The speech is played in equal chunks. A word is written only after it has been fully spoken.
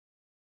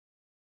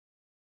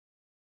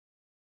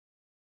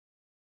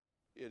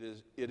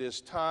It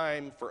is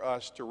time for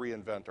us to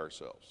reinvent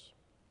ourselves.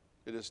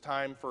 It is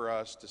time for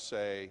us to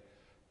say,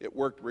 it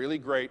worked really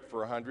great for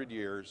 100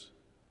 years.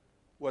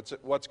 What's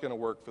going to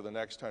work for the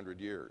next 100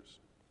 years?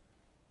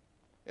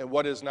 And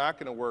what is not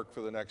going to work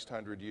for the next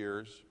 100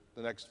 years,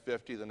 the next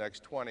 50, the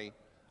next 20,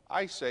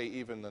 I say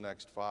even the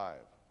next 5,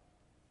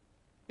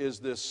 is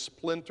this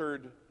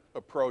splintered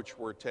approach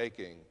we're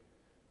taking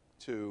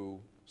to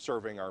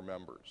serving our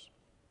members.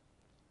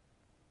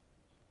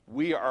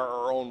 We are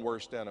our own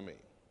worst enemy.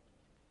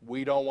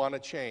 We don't want to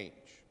change.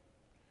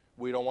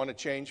 We don't want to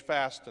change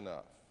fast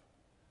enough.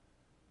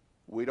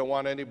 We don't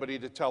want anybody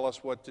to tell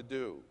us what to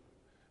do.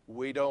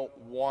 We don't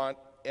want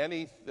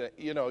anything,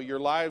 you know,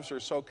 your lives are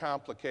so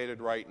complicated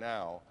right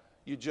now,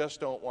 you just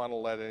don't want to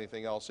let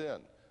anything else in.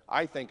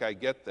 I think I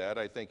get that.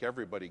 I think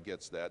everybody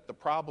gets that. The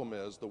problem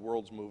is the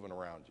world's moving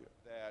around you.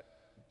 That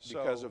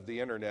because of the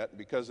internet,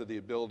 because of the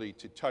ability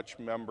to touch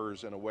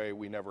members in a way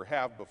we never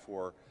have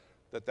before,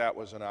 that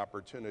was an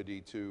opportunity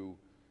to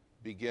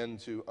begin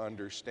to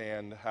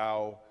understand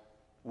how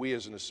we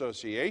as an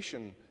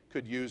association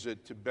could use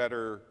it to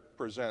better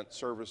present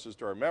services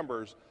to our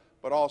members,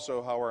 but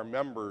also how our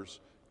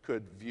members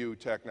could view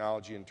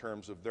technology in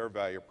terms of their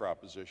value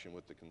proposition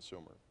with the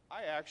consumer.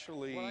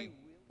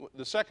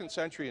 The Second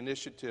Century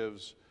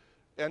initiatives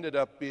ended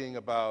up being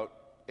about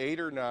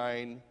 8 or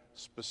 9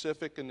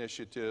 specific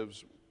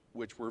initiatives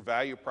which were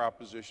value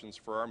propositions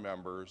for our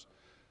members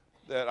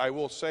that I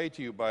will say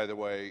to you, by the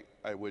way,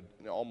 I would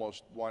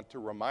almost want to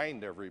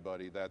remind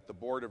everybody that the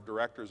board of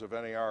directors of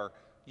NAR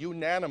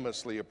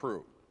unanimously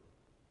approved.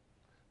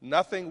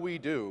 Nothing we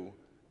do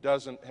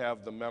doesn't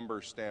have the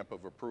member stamp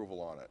of approval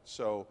on it.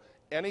 So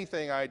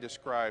anything I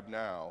describe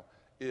now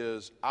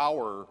is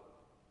our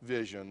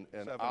vision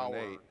and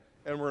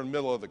and we're in the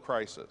middle of the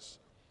crisis.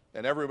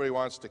 And everybody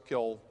wants to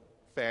kill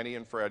Fannie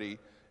and Freddie.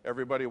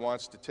 Everybody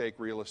wants to take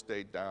real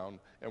estate down,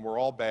 and we're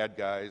all bad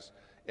guys.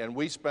 And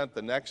we spent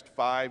the next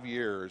 5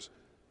 years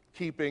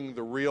keeping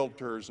the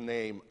realtor's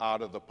name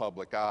out of the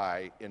public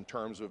eye in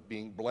terms of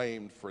being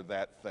blamed for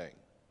that thing.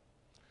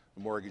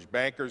 The mortgage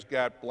bankers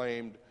got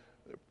blamed,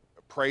 the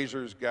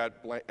appraisers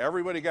got blamed,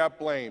 everybody got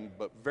blamed,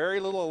 but very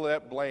little of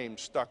that blame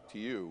stuck to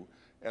you.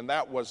 And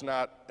that was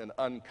not an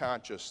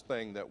unconscious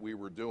thing that we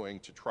were doing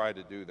to try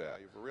to do that.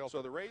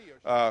 So the radio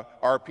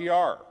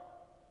RPR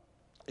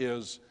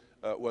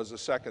was a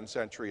Second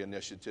Century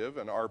initiative,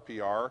 and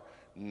RPR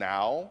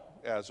now,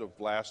 as of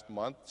last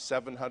month,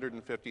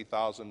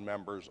 750,000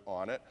 members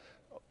on it,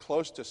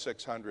 close to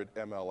 600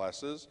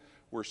 MLSs.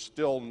 We're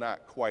still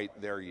not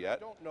quite there yet. I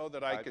don't know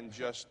that I can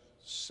just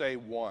say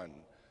one.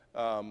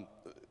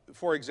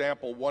 For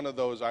example, one of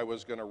those I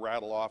was going to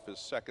rattle off is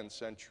Second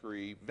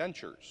Century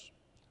Ventures,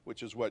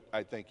 which is what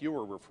I think you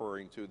were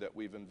referring to, that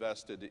we've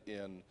invested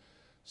in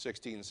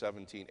 16,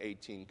 17,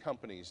 18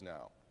 companies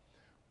now.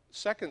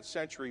 Second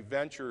Century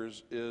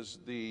Ventures is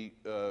the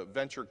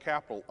venture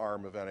capital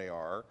arm of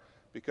NAR,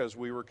 because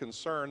we were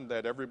concerned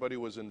that everybody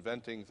was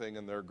inventing things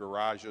in their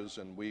garages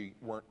and we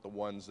weren't the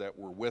ones that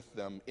were with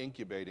them,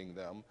 incubating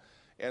them.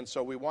 And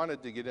so we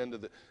wanted to get into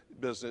the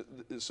business.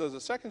 So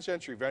the Second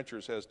Century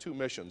Ventures has 2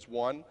 missions.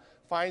 1,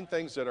 find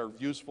things that are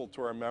useful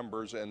to our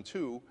members, and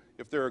 2,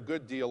 if they're a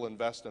good deal,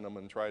 invest in them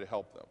and try to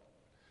help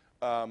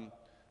them.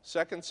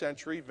 Second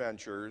Century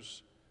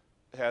Ventures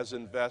has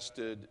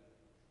invested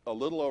a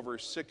little over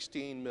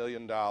 $16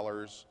 million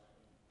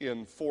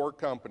in 4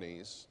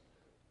 companies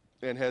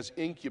and has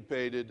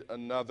incubated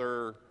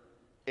another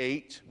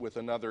 8 with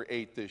another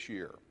 8 this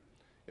year.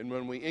 And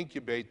when we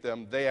incubate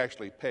them, they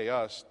actually pay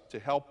us to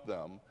help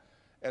them,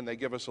 and they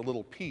give us a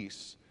little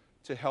piece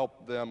to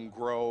help them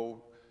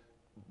grow.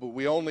 But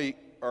we only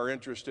are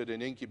interested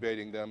in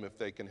incubating them if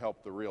they can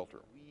help the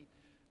realtor.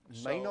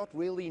 We may not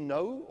really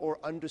know or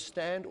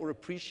understand or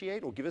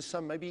appreciate, or give us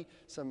some, maybe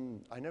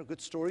some, I know,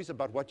 good stories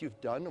about what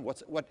you've done and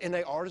what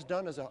NAR has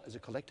done as a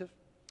collective?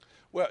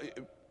 Well,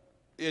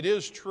 it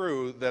is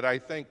true that I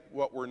think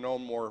what we're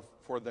known more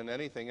for than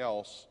anything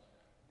else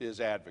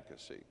is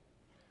advocacy.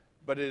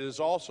 But it is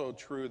also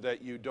true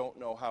that you don't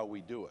know how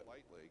we do it.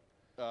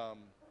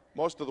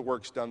 Most of the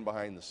work's done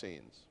behind the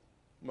scenes.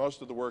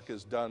 Most of the work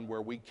is done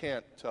where we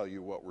can't tell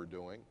you what we're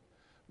doing.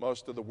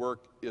 Most of the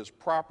work is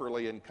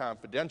properly and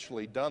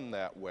confidentially done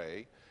that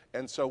way,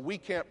 and so we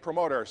can't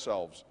promote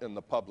ourselves in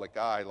the public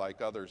eye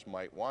like others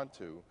might want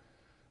to.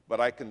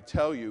 But I can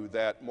tell you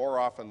that more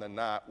often than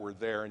not, we're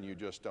there and you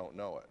just don't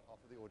know it.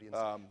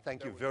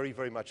 Thank you very,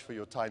 very much for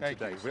your time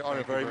today. We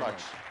honor very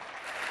much.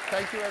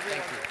 Thank you,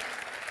 everyone. Thank you.